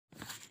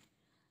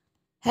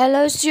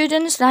Hello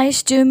students,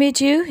 nice to meet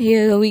you.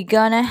 Here we're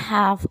gonna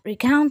have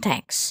recount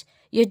text.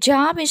 Your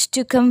job is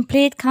to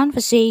complete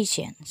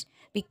conversations.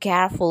 Be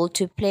careful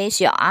to place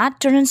your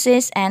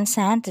utterances and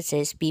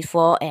sentences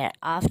before or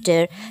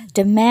after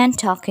the man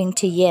talking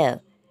to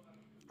you.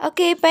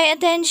 Okay, pay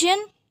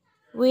attention.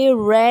 We're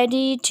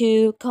ready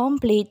to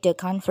complete the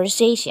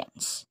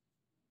conversations.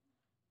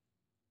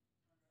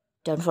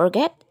 Don't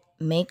forget,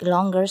 make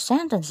longer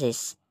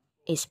sentences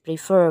is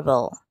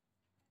preferable.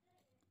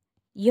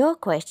 Your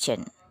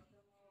question.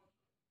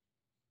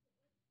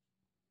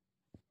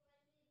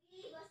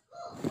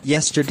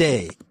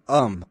 Yesterday,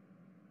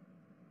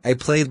 I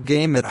played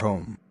game at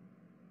home.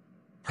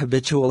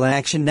 Habitual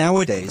action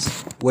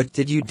nowadays. What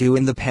did you do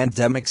in the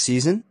pandemic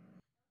season?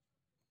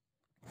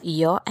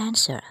 Your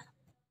answer.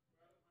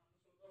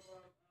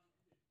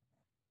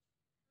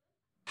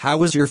 How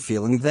was your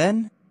feeling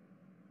then?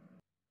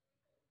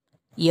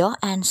 Your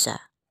answer.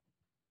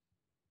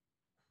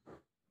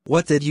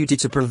 What did you do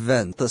to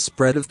prevent the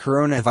spread of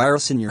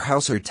coronavirus in your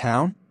house or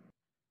town?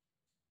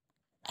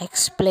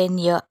 Explain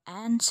your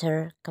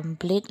answer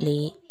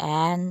completely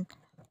and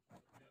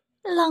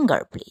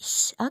longer,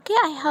 please. Okay,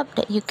 I hope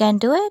that you can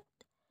do it.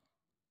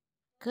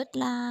 Good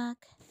luck.